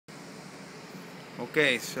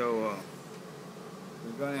Okay, so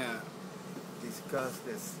we're gonna discuss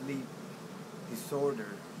the sleep disorder,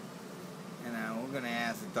 and we're gonna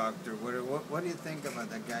ask the doctor, what do you think about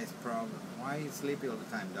that guy's problem? Why is he sleepy all the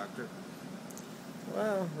time, doctor?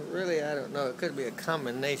 Well, really, I don't know. It could be a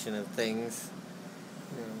combination of things.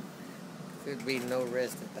 Could be no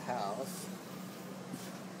rest at the house.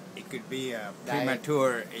 It could be a Diet.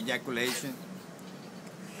 premature ejaculation.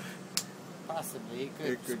 Possibly.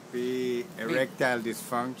 It could be erectile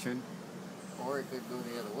dysfunction. Or it could go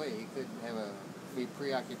the other way. He could be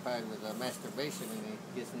preoccupied with masturbation and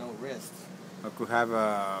he gets no rest. Or could have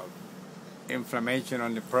a inflammation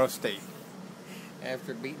on the prostate.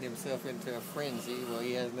 After beating himself into a frenzy, well,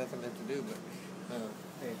 he has nothing left to do but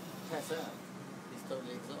pass out. He's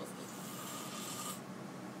totally exhausted.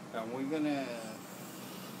 And we're gonna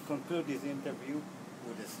conclude this interview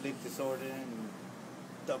with the sleep disorder and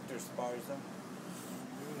Dr. Sparza.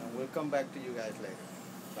 And we'll come back to you guys later.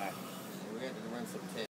 Bye. We had to run some tests.